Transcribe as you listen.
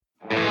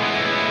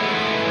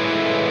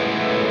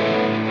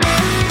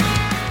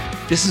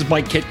This is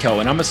Mike Kitko,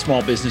 and I'm a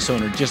small business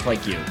owner just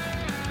like you.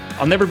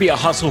 I'll never be a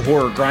hustle,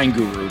 horror, grind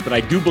guru, but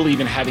I do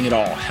believe in having it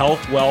all: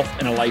 health, wealth,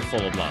 and a life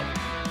full of love.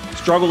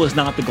 Struggle is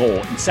not the goal,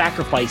 and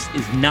sacrifice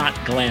is not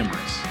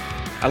glamorous.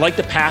 I like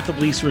the path of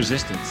least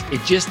resistance.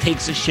 It just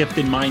takes a shift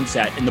in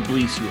mindset and the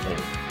beliefs you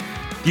hold.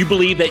 Do you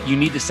believe that you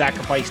need to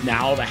sacrifice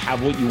now to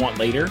have what you want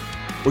later?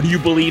 Or do you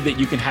believe that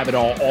you can have it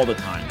all the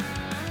time?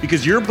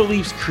 Because your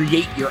beliefs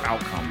create your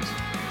outcomes.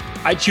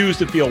 I choose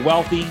to feel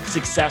wealthy,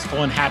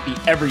 successful, and happy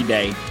every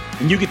day,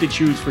 and you get to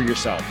choose for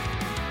yourself.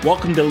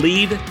 Welcome to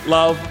Lead,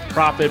 Love,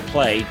 Profit,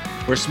 Play,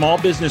 where small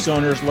business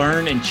owners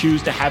learn and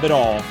choose to have it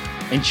all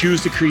and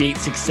choose to create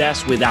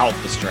success without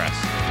the stress.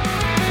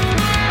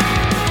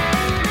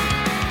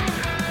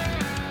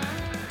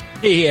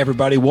 Hey,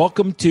 everybody.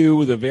 Welcome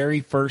to the very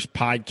first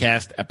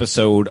podcast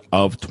episode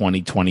of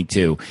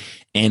 2022.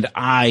 And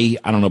I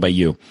don't know about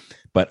you,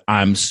 but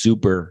I'm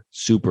super,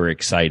 super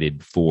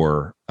excited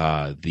for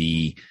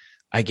the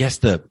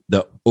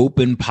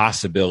open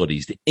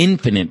possibilities, the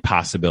infinite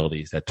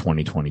possibilities that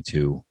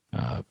 2022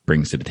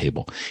 brings to the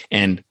table.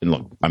 And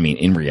look, I mean,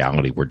 in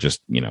reality, we're just,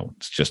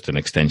 it's just an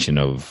extension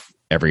of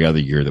every other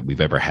year that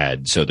we've ever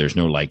had. So there's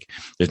no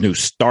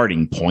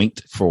starting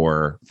point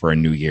for a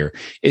new year.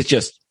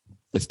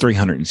 It's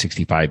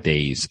 365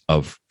 days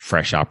of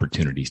fresh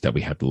opportunities that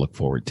we have to look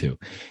forward to.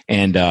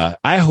 And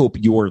I hope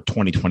your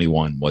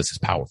 2021 was as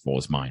powerful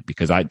as mine,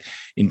 because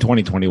in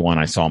 2021,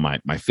 I saw my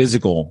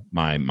physical,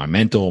 my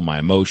mental, my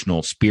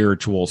emotional,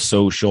 spiritual,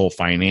 social,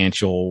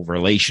 financial,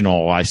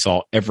 relational. I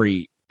saw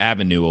every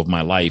avenue of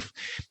my life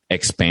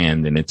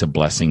expand, and it's a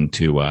blessing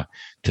to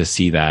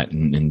see that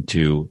and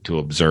to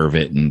observe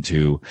it and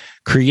to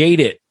create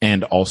it,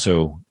 and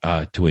also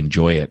to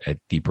enjoy it at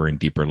deeper and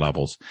deeper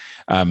levels.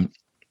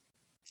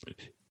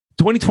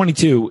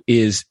 2022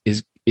 is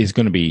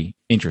going to be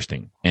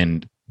interesting.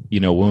 And,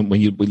 when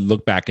we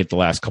look back at the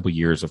last couple of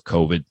years of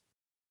COVID,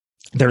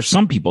 there's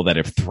some people that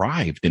have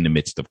thrived in the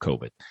midst of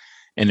COVID.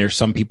 And there's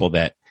some people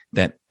that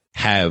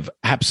have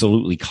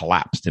absolutely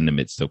collapsed in the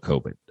midst of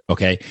COVID.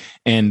 Okay.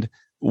 And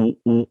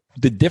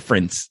the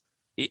difference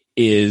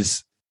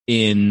is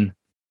in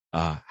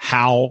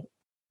how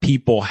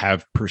people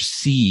have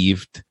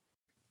perceived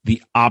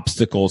the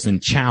obstacles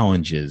and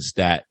challenges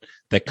that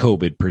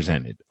COVID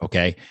presented.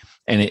 Okay.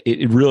 And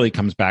it really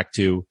comes back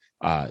to,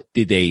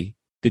 did they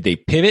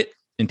pivot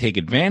and take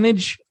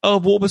advantage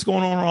of what was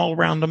going on all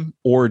around them?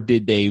 Or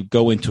did they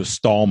go into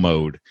stall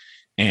mode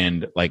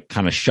and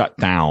kind of shut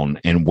down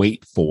and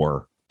wait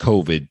for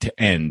COVID to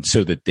end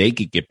so that they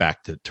could get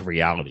back to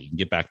reality and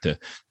get back to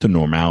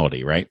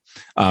normality. Right.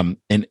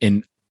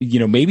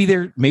 Maybe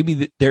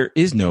there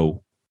is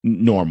no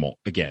normal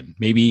again.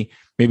 Maybe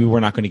we're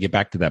not going to get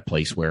back to that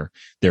place where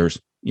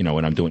there's,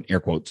 and I'm doing air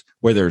quotes,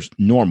 where there's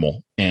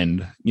normal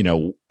and,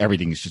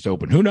 everything is just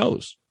open. Who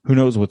knows? Who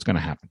knows what's going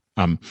to happen?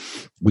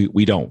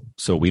 We don't.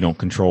 So we don't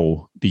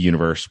control the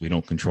universe. We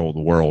don't control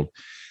the world.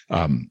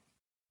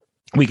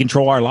 We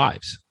control our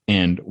lives,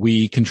 and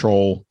we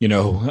control,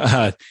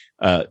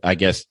 I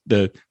guess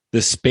the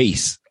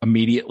space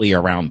immediately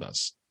around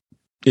us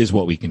is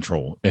what we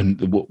control, and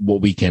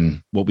what we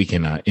can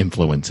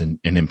influence and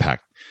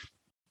impact.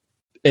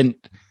 And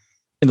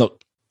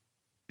look,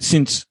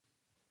 since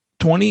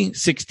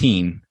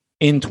 2016,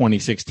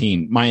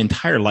 my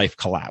entire life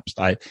collapsed.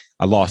 I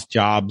lost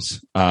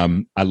jobs.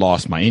 I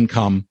lost my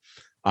income.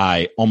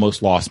 I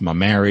almost lost my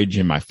marriage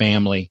and my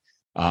family.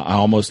 I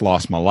almost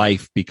lost my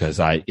life because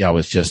I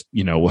was just,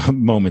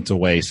 moments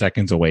away,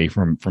 seconds away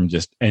from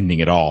just ending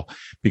it all,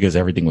 because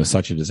everything was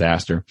such a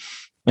disaster.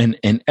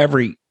 And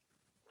every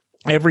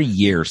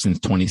year since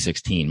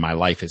 2016, my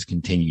life has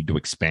continued to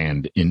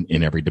expand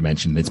in every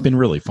dimension. It's been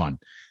really fun.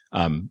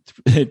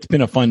 It's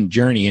been a fun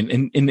journey.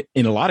 And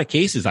in a lot of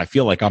cases, I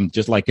feel like I'm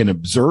just like an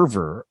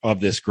observer of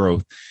this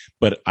growth,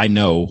 but I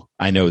know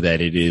that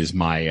it is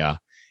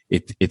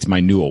it's my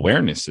new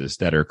awarenesses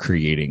that are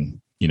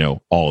creating,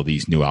 all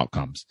these new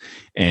outcomes.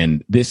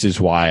 And this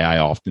is why I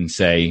often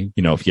say,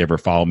 if you ever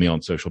follow me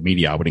on social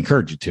media, I would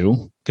encourage you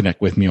to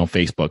connect with me on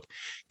Facebook,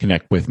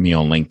 connect with me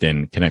on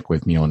LinkedIn, connect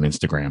with me on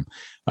Instagram.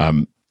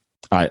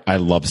 I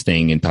love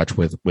staying in touch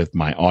with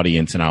my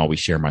audience, and I always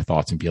share my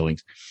thoughts and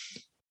feelings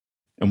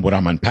and what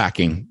I'm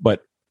unpacking.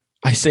 But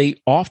I say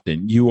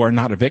often, you are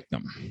not a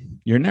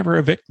victim. You're never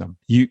a victim.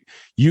 You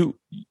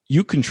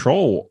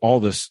control all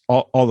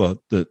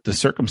the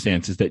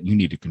circumstances that you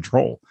need to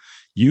control.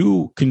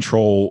 You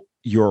control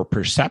your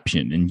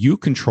perception, and you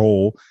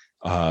control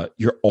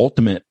your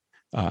ultimate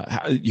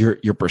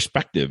your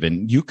perspective,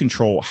 and you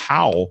control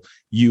how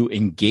you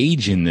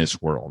engage in this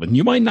world. And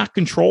you might not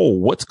control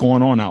what's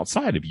going on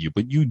outside of you,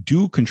 but you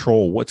do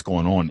control what's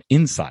going on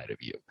inside of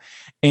you.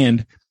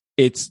 And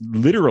it's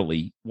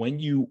literally when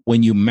you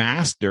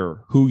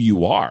master who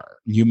you are,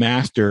 you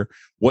master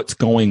what's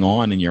going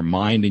on in your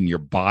mind and your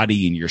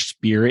body and your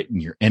spirit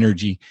and your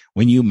energy.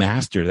 When you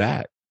master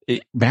that,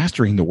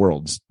 mastering the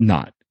world's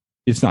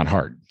it's not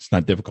hard. It's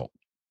not difficult.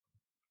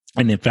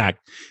 And in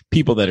fact,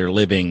 people that are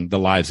living the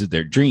lives of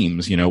their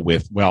dreams,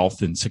 with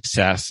wealth and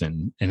success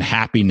and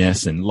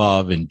happiness and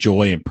love and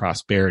joy and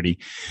prosperity,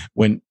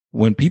 when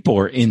when people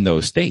are in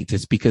those states,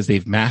 it's because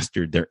they've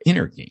mastered their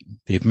inner game.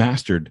 They've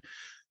mastered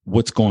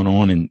what's going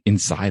on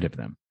inside of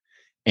them.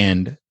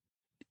 And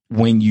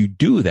when you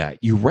do that,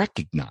 you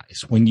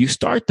recognize, when you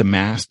start to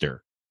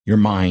master your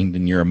mind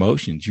and your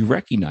emotions, you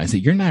recognize that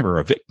you're never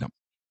a victim.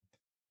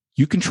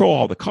 You control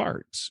all the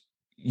cards.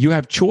 You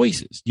have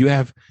choices. You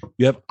have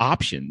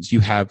options.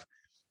 You have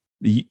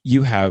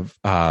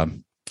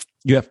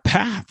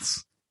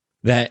paths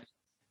that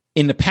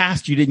in the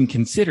past you didn't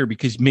consider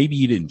because maybe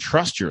you didn't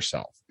trust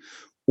yourself,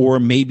 or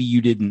maybe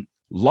you didn't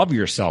love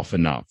yourself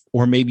enough,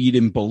 or maybe you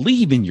didn't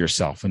believe in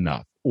yourself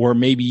enough, or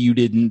maybe you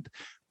didn't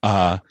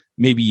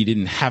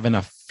have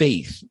enough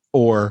faith,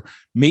 or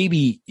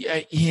maybe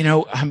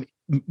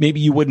maybe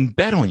you wouldn't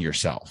bet on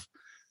yourself.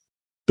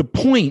 The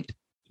point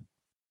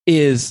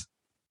is,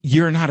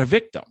 you're not a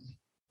victim,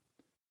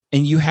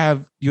 and you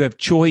have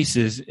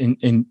choices,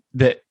 and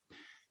that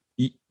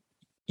you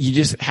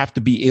just have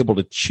to be able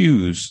to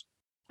choose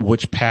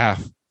which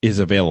path is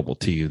available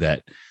to you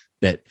that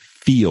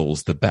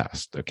feels the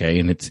best. Okay.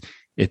 And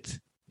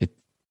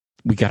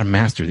we got to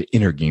master the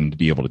inner game to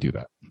be able to do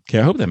that. Okay.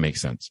 I hope that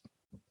makes sense.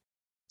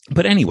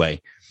 But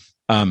anyway,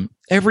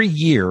 every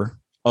year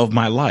of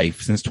my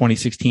life since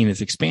 2016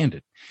 has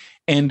expanded.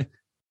 And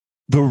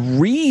the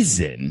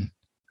reason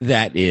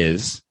that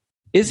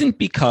isn't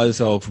because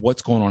of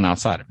what's going on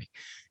outside of me.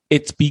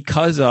 It's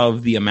because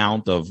of the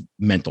amount of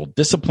mental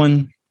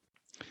discipline,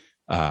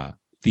 the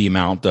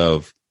amount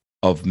of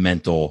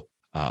mental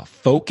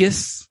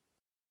focus,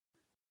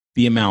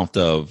 the amount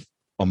of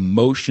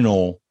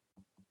emotional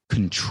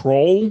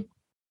control,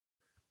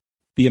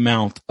 the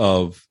amount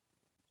of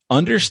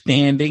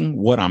understanding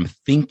what I'm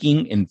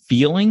thinking and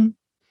feeling,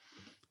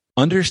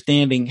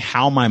 understanding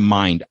how my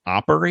mind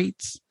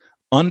operates,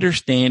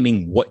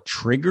 understanding what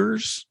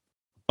triggers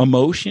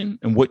emotion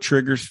and what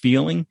triggers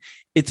feeling.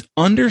 It's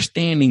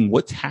understanding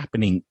what's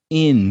happening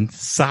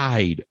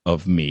inside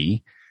of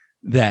me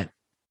that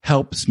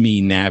helps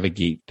me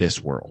navigate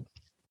this world.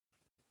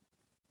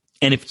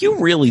 And if you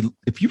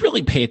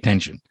really pay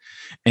attention,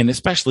 and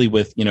especially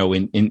with,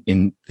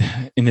 in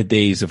the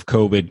days of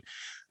COVID,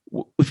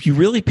 if you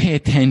really pay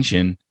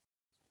attention,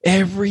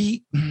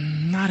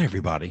 not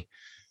everybody,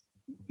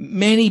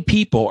 many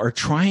people are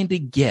trying to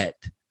get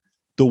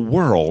the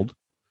world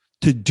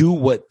to do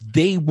what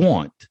they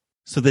want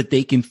so that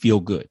they can feel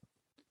good.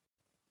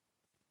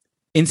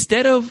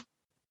 Instead of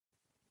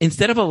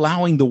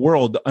allowing the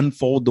world to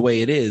unfold the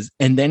way it is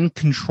and then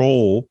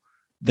control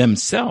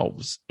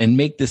themselves and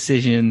make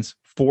decisions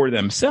for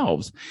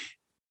themselves,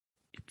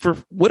 for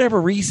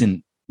whatever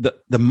reason,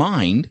 the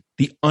mind,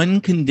 the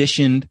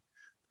unconditioned,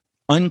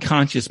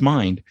 unconscious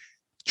mind,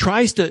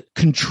 tries to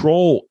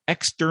control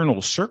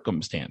external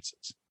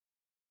circumstances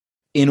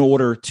in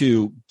order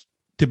to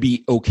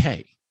be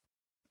okay.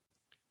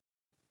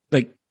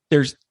 Like,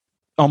 there's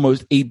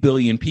almost 8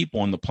 billion people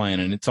on the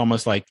planet, and it's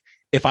almost like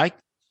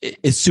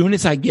as soon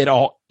as I get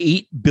all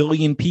 8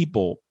 billion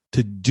people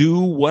to do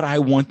what I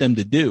want them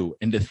to do,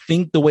 and to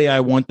think the way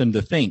I want them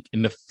to think,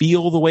 and to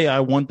feel the way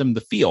I want them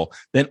to feel,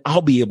 then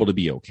I'll be able to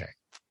be okay.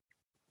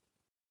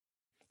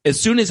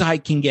 As soon as I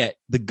can get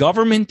the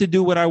government to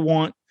do what I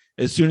want,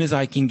 as soon as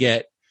I can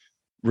get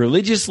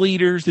religious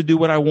leaders to do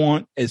what I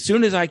want, as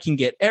soon as I can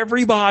get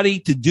everybody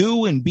to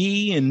do and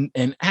be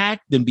and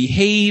act and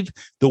behave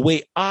the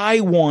way I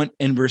want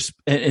and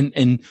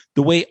the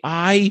way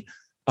I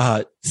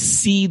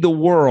see the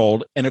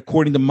world and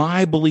according to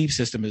my belief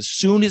system, as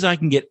soon as I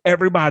can get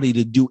everybody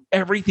to do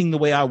everything the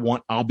way I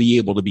want, I'll be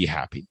able to be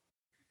happy.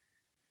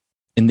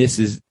 And this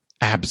is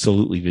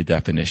absolutely the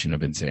definition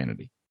of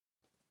insanity.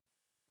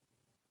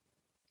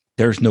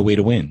 There's no way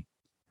to win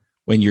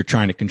when you're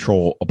trying to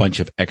control a bunch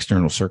of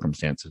external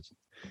circumstances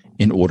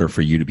in order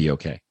for you to be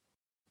okay.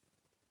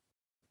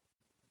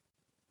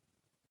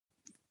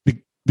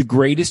 The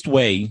greatest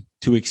way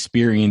to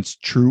experience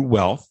true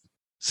wealth,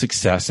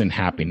 success, and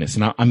happiness,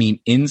 and I mean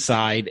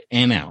inside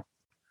and out,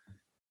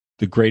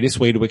 the greatest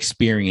way to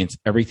experience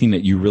everything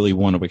that you really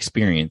want to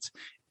experience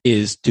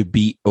is to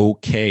be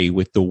okay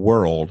with the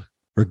world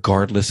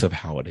regardless of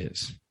how it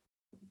is.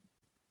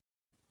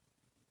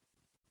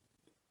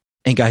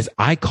 And guys,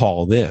 I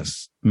call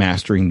this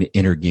mastering the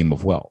inner game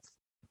of wealth.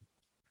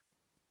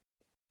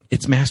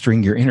 It's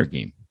mastering your inner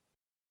game.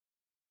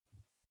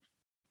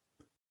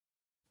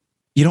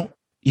 You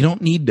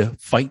don't need to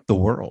fight the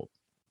world.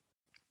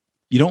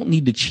 You don't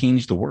need to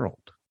change the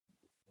world.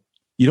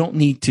 You don't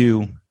need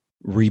to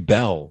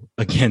rebel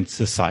against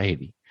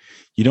society.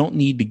 You don't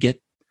need to get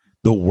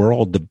the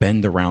world to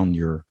bend around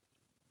your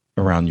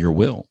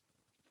will.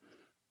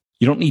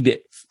 You don't need to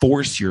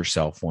force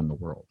yourself on the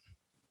world.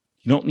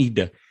 You don't need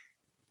to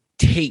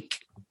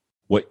take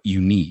what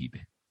you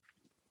need.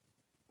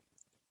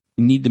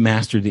 You need to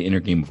master the inner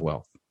game of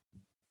wealth.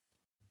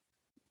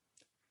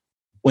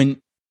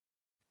 When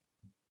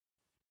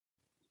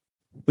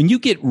you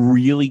get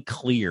really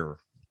clear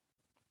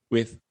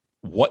with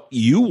what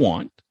you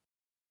want,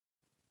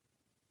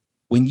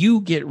 when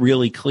you get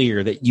really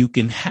clear that you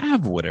can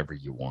have whatever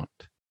you want,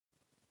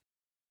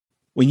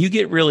 when you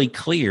get really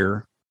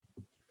clear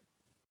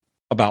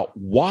about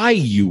why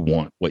you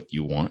want what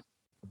you want,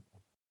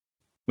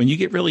 when you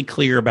get really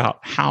clear about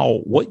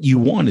how what you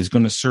want is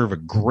going to serve a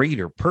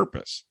greater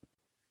purpose,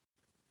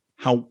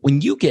 how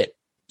when you get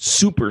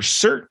super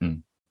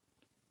certain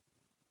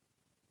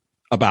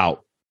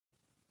about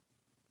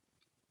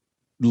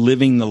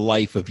living the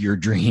life of your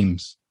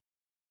dreams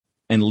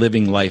and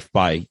living life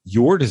by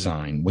your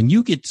design, when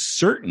you get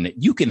certain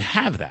that you can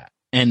have that,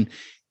 and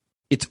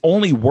it's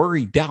only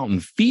worry, doubt,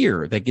 and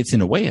fear that gets in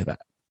the way of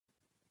that.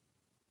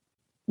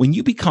 When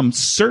you become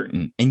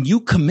certain and you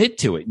commit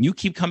to it and you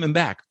keep coming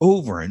back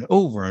over and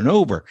over and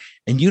over,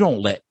 and you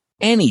don't let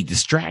any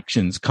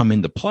distractions come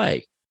into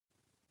play,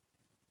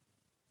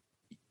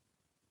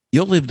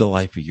 you'll live the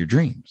life of your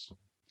dreams.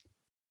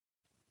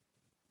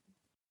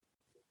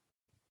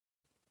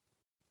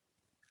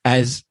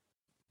 As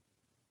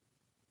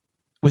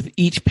with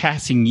each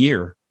passing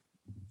year,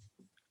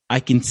 I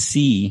can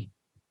see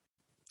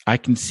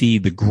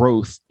the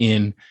growth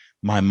in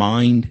my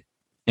mind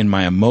and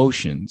my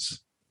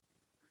emotions.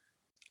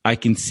 I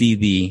can see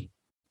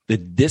the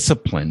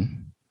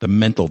discipline, the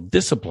mental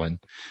discipline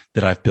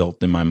that I've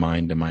built in my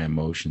mind and my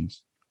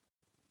emotions.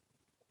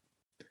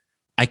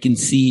 I can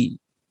see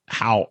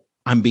how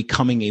I'm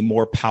becoming a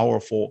more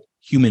powerful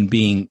human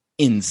being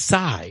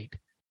inside.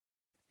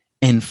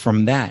 And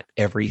from that,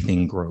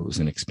 everything grows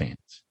and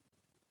expands.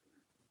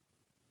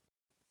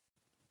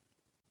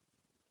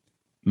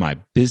 My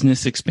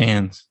business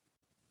expands.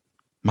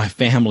 My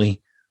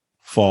family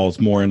falls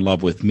more in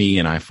love with me,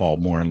 and I fall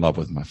more in love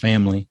with my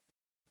family.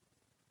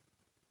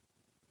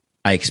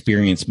 I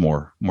experience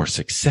more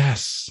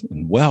success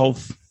and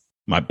wealth.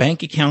 My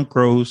bank account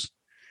grows.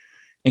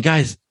 And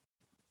guys,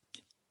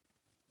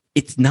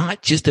 it's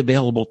not just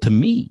available to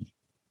me.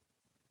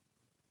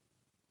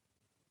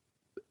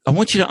 I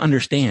want you to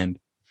understand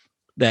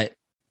that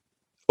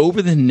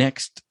over the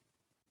next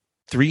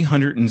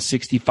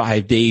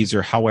 365 days,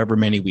 or however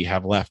many we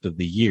have left of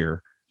the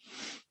year,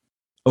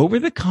 over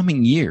the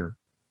coming year,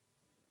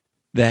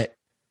 that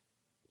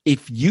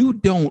if you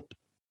don't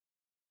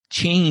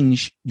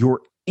change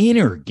your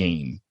inner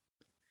game,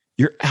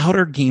 your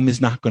outer game is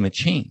not going to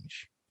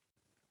change.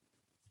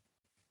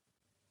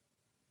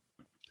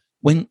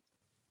 When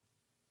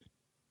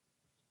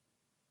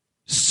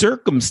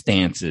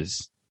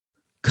circumstances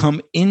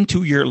come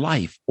into your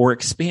life or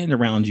expand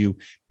around you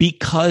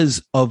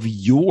because of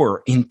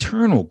your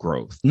internal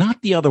growth,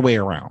 not the other way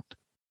around.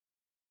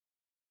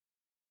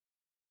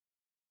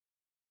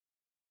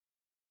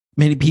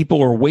 Many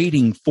people are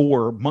waiting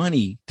for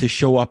money to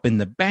show up in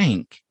the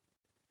bank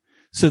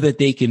so that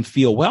they can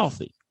feel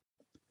wealthy.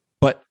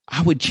 But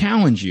I would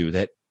challenge you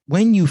that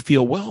when you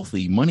feel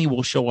wealthy, money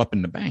will show up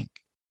in the bank.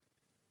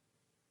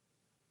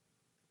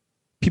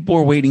 People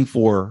are waiting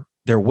for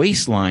their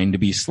waistline to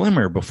be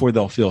slimmer before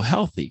they'll feel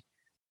healthy.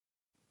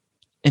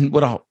 And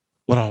what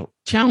I'll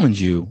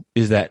challenge you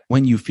is that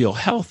when you feel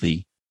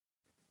healthy,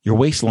 your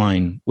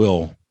waistline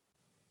will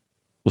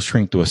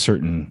shrink to a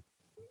certain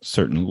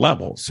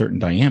level, certain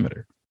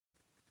diameter.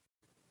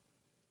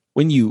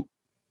 When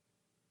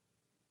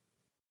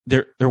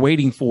they're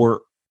waiting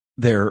for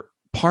their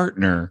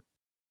partner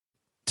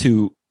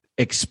to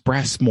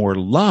express more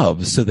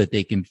love so that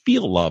they can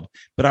feel love.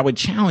 But I would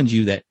challenge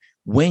you that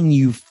when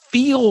you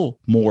feel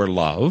more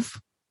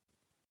love,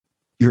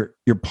 your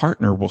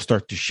partner will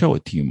start to show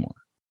it to you more.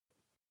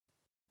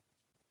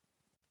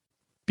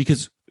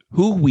 Because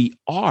who we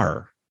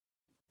are,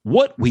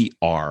 what we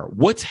are,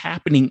 what's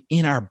happening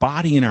in our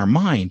body and our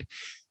mind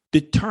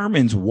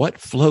determines what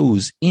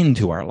flows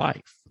into our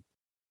life.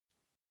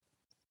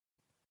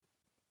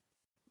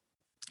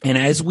 And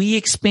as we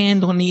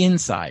expand on the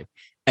inside,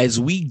 as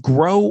we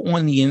grow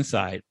on the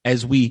inside,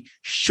 as we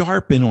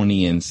sharpen on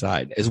the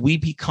inside, as we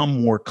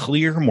become more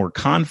clear, more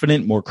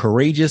confident, more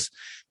courageous,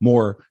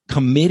 more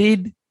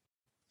committed,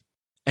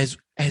 as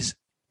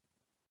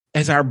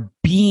our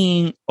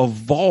being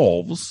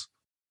evolves,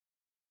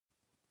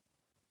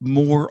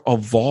 more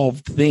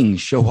evolved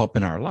things show up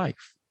in our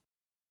life.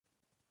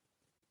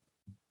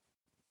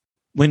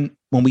 When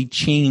we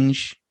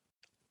change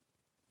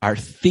our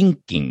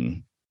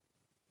thinking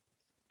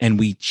and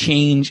we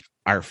change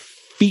our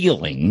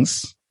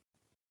feelings,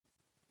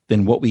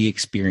 then what we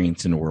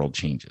experience in the world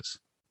changes.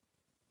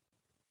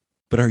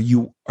 But are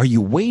you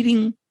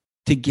waiting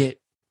to get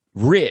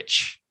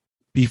rich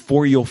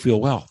before you'll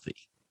feel wealthy?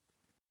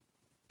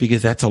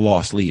 Because that's a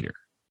lost leader.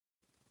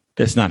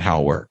 That's not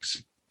how it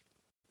works.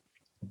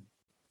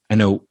 I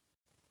know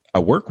I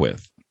work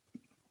with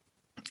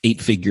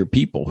 8-figure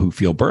people who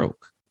feel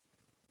broke.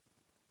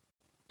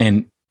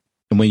 And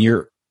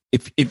when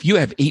if you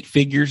have 8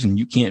 figures and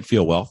you can't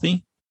feel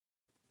wealthy,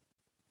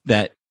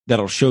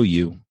 that'll show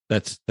you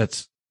that's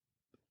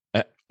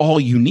all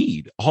you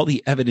need, all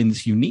the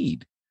evidence you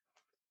need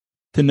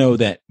to know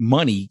that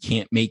money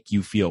can't make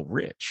you feel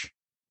rich.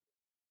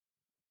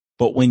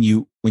 But when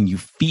you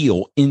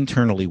feel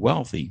internally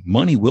wealthy,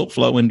 money will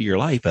flow into your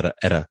life at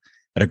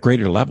a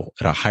greater level,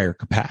 at a higher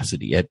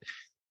capacity, at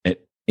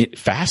it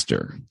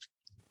faster.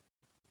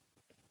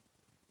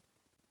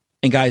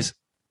 And guys,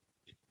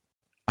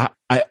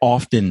 I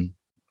often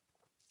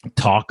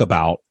talk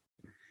about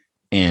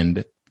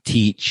and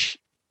teach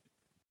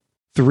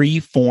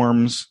three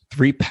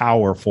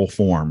powerful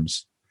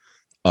forms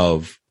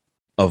of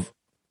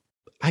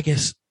I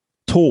guess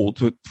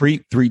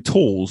three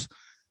tools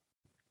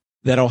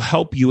that'll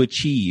help you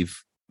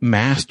achieve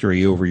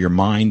mastery over your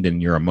mind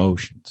and your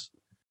emotions.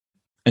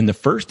 And the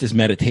first is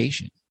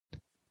meditation.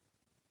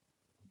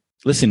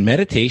 Listen,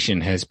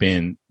 meditation has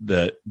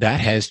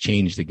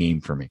changed the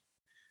game for me,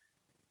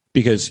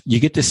 because you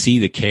get to see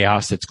the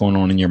chaos that's going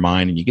on in your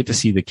mind, and you get to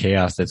see the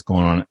chaos that's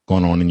going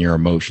on in your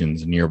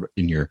emotions and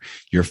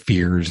your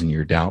fears and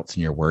your doubts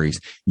and your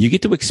worries. You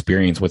get to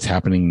experience what's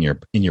happening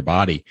in your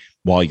body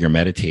while you're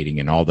meditating,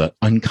 and all the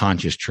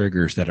unconscious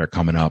triggers that are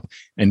coming up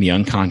and the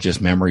unconscious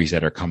memories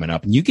that are coming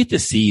up. And you get to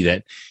see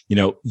that,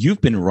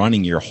 you've been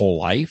running your whole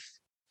life,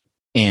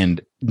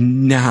 and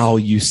now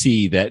you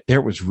see that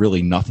there was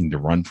really nothing to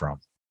run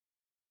from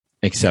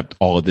except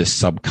all of this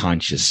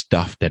subconscious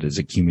stuff that is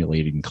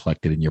accumulated and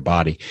collected in your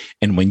body.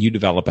 And when you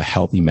develop a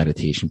healthy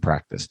meditation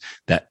practice,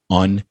 that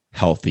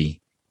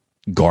unhealthy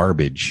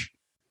garbage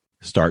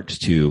starts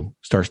to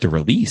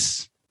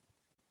release.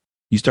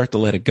 You start to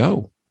let it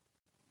go.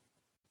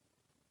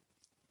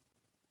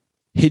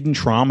 Hidden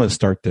traumas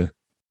start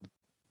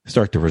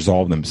to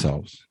resolve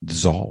themselves,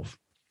 dissolve,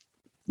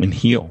 and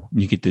heal.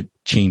 You get to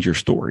change your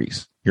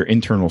stories, your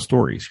internal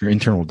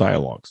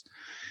dialogues.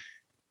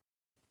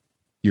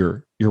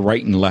 Your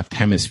right and left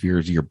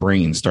hemispheres of your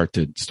brain start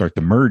to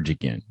merge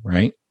again,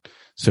 right?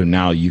 So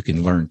now you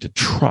can learn to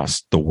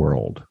trust the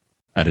world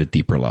at a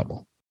deeper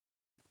level.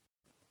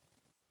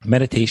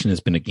 Meditation has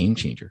been a game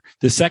changer.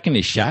 The second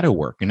is shadow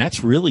work, and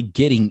that's really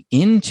getting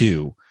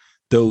into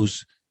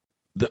those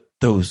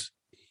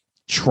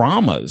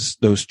traumas,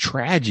 those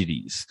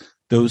tragedies,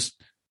 those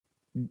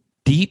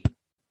deep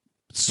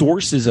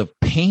sources of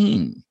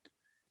pain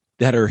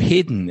that are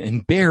hidden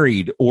and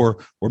buried,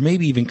 or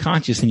maybe even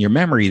conscious in your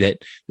memory that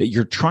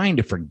you're trying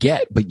to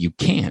forget, but you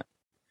can't.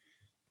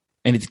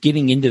 And it's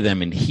getting into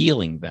them and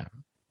healing them.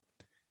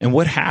 And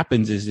what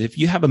happens is, if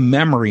you have a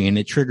memory and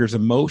it triggers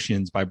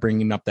emotions by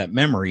bringing up that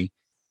memory,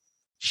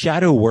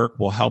 shadow work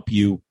will help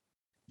you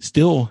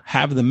still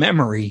have the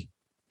memory.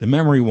 The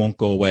memory won't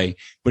go away,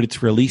 but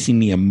it's releasing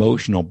the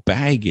emotional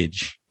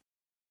baggage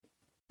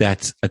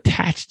that's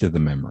attached to the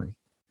memory.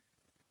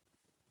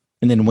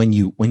 And then when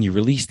you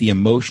release the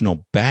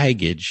emotional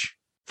baggage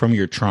from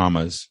your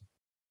traumas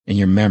and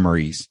your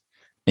memories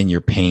and your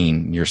pain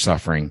and your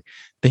suffering,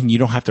 then you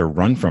don't have to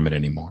run from it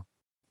anymore.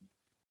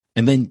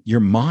 And then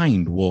your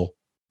mind will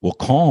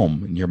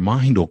calm, and your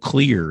mind will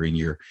clear, and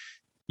your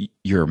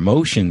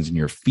emotions and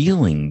your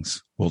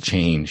feelings will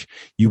change.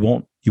 You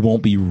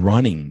won't be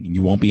running, and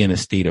you won't be in a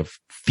state of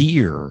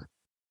fear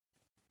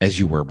as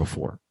you were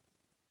before.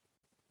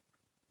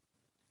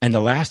 And the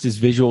last is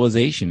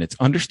visualization. It's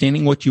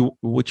understanding what you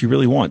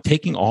really want,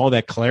 taking all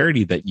that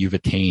clarity that you've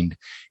attained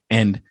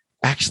and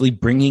actually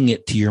bringing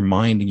it to your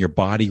mind and your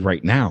body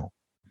right now.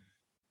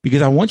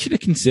 Because I want you to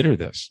consider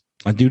this.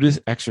 I do this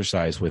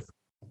exercise with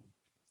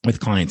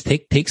clients.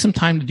 Take some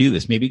time to do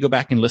this. Maybe go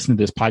back and listen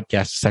to this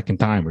podcast a second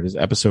time, or this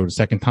episode a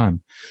second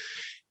time,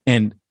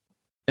 and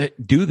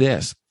do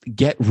this.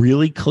 Get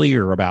really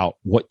clear about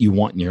what you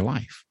want in your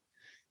life.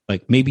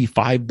 Like maybe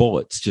 5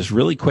 bullets, just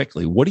really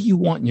quickly. What do you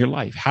want in your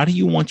life? How do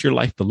you want your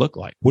life to look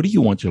like? What do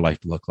you want your life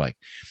to look like?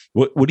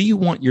 What do you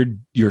want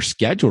your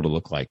schedule to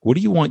look like? What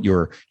do you want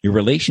your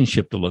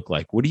relationship to look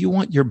like? What do you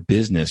want your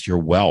business, your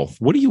wealth?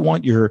 What do you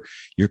want your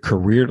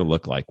career to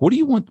look like? What do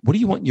you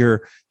want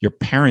your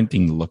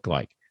parenting to look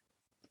like?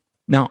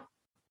 Now,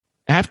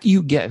 after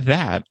you get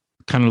that,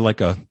 kind of like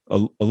a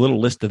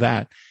little list of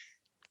that,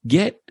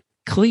 get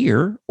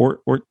clear or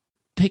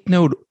take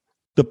note.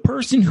 The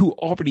person who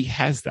already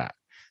has that,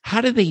 how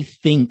do they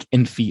think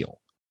and feel?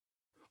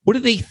 What do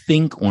they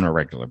think on a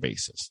regular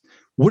basis?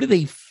 What do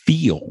they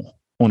feel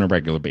on a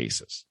regular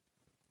basis?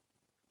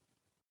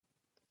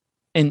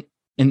 And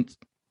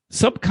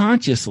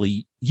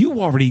subconsciously,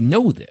 you already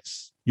know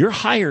this. Your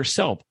higher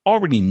self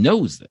already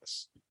knows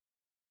this.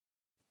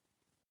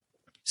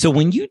 So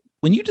when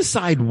you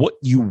decide what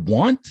you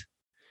want,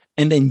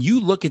 and then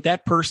you look at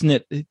that person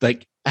that,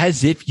 like,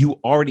 as if you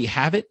already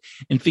have it,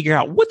 and figure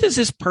out, what does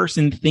this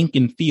person think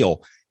and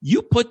feel?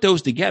 You put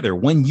those together.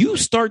 When you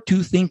start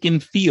to think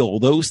and feel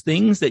those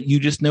things that you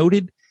just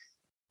noted,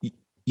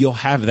 you'll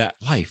have that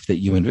life that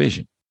you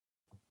envision.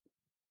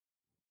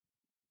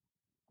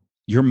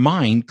 Your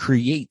mind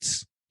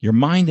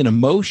and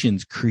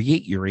emotions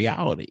create your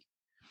reality.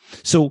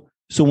 So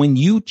when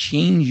you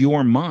change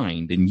your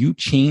mind and you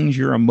change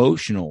your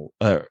emotional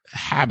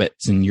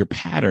habits and your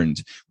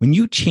patterns, when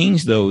you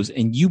change those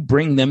and you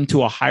bring them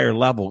to a higher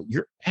level,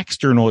 your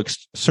external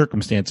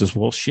circumstances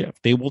will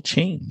shift. They will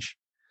change.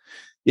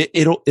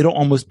 It'll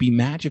almost be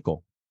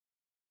magical.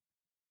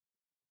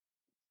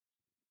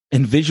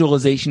 And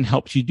visualization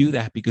helps you do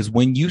that, because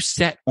when you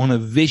set on a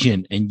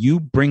vision and you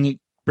bring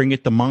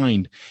it to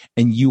mind,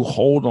 and you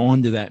hold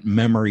on to that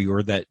memory,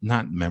 or that,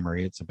 not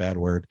memory, it's a bad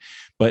word,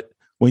 but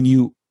when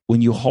you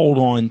hold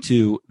on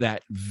to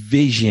that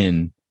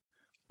vision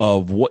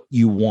of what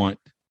you want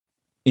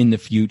in the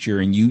future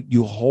and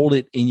you hold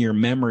it in your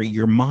memory,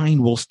 your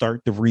mind will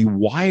start to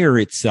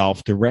rewire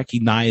itself to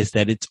recognize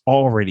that it's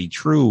already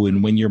true.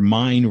 And when your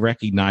mind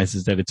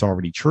recognizes that it's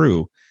already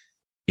true,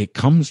 it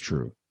comes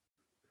true.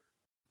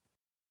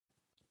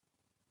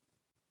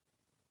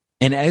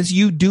 And as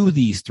you do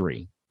these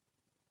three,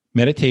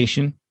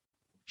 meditation,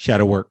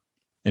 shadow work,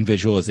 and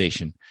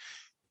visualization,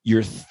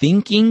 your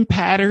thinking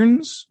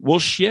patterns will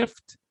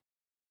shift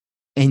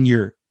and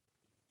your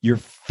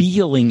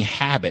feeling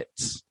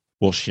habits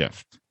will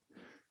shift.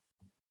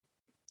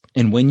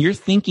 And when your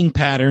thinking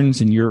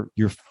patterns and your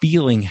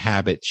feeling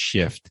habits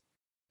shift,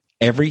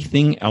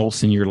 everything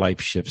else in your life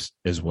shifts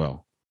as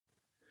well.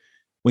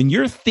 When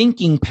your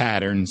thinking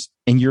patterns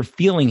and your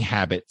feeling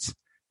habits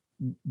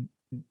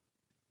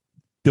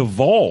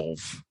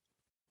devolve,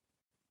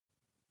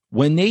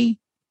 if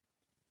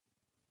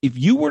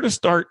you were to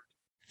start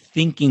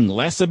thinking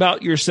less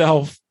about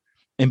yourself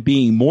and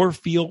being more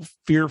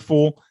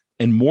fearful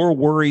and more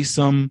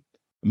worrisome,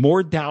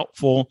 more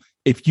doubtful,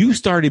 if you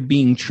started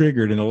being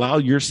triggered and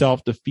allowed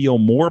yourself to feel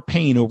more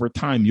pain over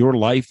time, your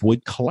life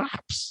would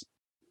collapse.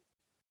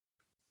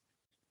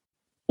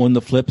 On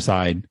the flip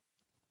side,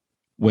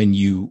 when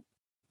you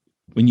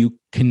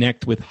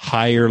connect with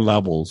higher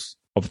levels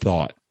of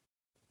thought,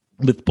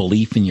 with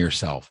belief in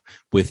yourself,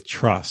 with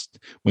trust,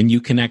 when you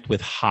connect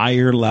with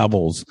higher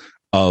levels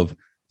of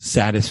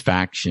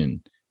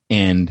satisfaction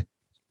and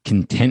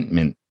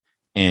contentment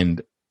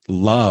and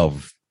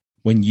love,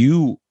 when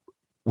you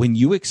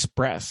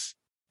express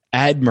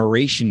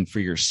admiration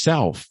for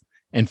yourself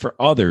and for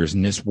others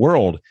in this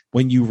world,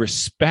 when you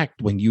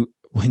respect, when you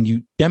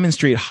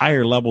demonstrate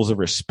higher levels of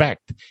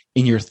respect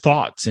in your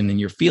thoughts and in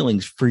your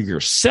feelings for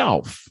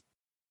yourself,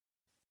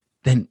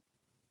 then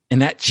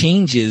and that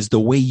changes the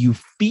way you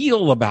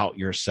feel about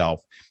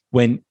yourself.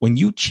 When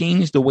you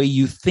change the way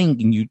you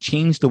think and you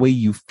change the way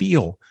you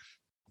feel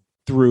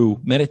through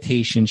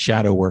meditation,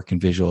 shadow work, and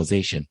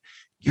visualization,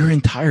 your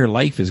entire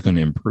life is going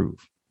to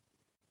improve.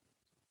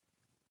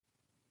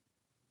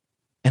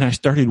 And I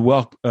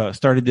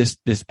started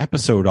this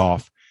episode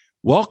off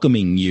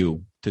welcoming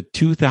you to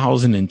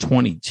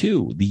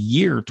 2022, the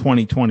year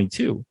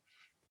 2022.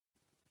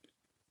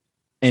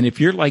 And if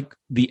you're like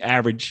the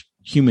average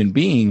human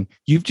being,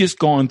 you've just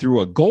gone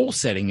through a goal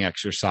setting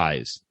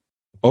exercise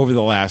over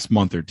the last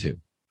month or two.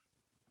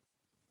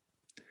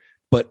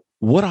 But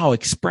what I'll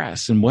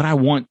express and what I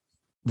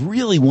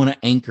really want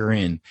to anchor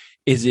in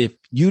is if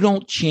you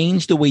don't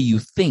change the way you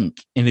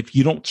think and if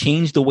you don't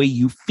change the way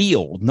you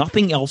feel,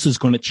 nothing else is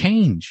going to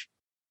change.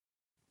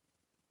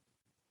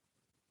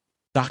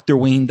 Dr.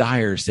 Wayne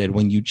Dyer said,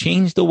 when you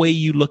change the way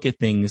you look at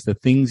things, the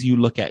things you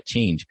look at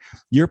change.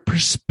 Your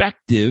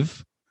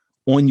perspective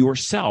on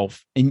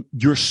yourself and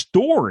your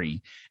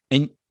story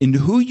and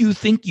who you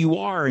think you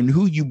are and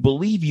who you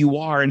believe you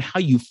are and how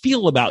you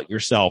feel about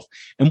yourself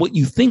and what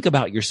you think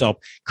about yourself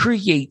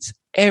creates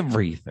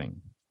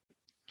everything.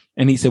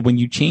 And he said, when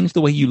you change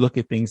the way you look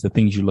at things, the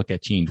things you look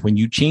at change. When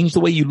you change the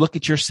way you look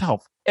at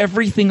yourself,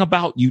 everything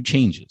about you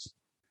changes.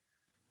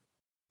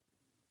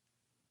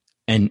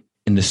 And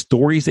the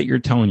stories that you're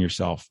telling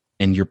yourself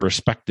and your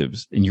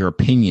perspectives and your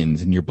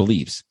opinions and your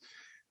beliefs,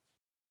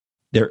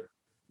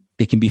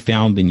 they can be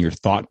found in your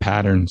thought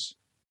patterns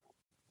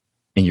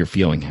and your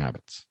feeling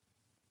habits.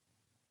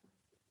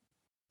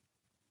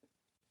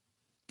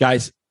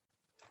 Guys,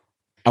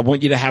 I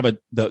want you to have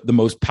the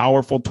most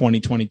powerful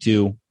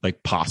 2022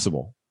 like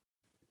possible.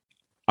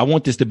 I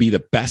want this to be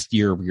the best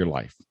year of your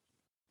life.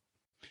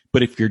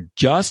 But if you're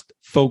just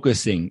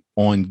focusing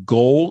on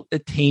goal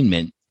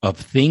attainment of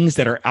things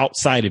that are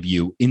outside of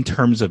you in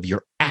terms of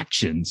your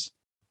actions,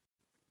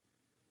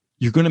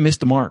 you're going to miss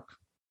the mark.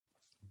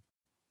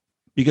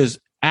 Because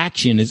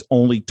action is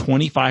only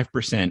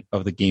 25%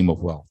 of the game of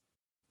wealth.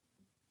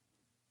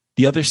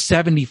 The other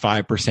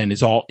 75%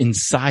 is all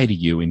inside of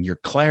you and your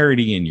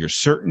clarity and your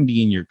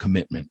certainty and your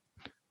commitment.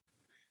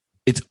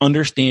 It's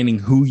understanding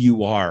who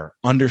you are,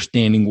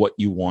 understanding what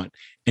you want,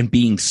 and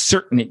being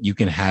certain that you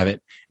can have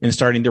it and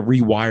starting to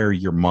rewire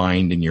your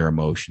mind and your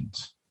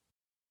emotions.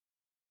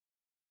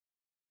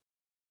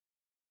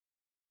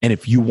 And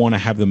if you want to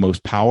have the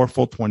most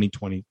powerful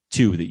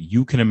 2022 that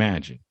you can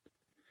imagine,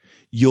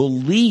 you'll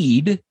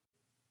lead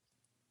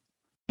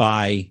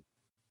by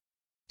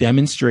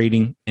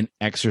demonstrating and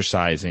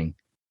exercising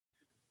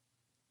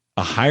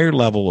a higher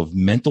level of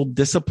mental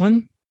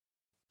discipline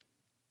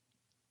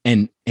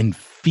and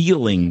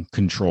feeling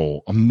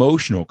control,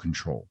 emotional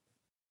control.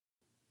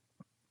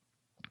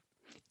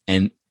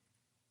 And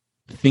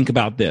think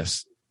about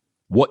this.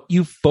 What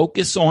you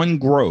focus on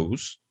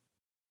grows.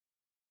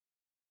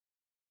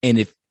 And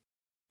if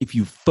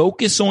you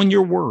focus on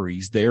your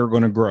worries, they're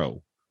going to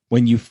grow.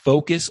 When you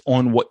focus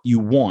on what you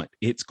want,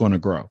 it's going to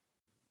grow.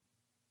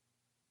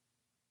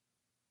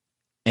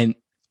 And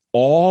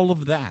all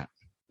of that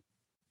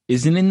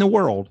isn't in the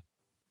world.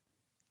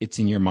 It's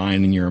in your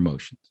mind and your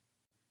emotions.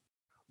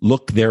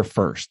 Look there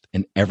first,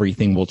 and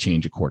everything will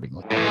change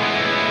accordingly. To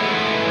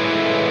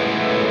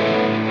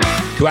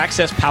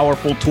access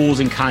powerful tools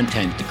and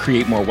content to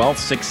create more wealth,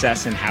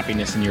 success, and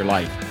happiness in your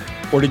life,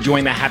 or to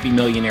join the Happy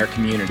Millionaire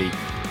community,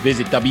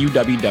 visit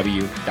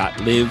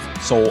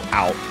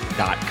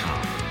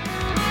www.livesoulout.com.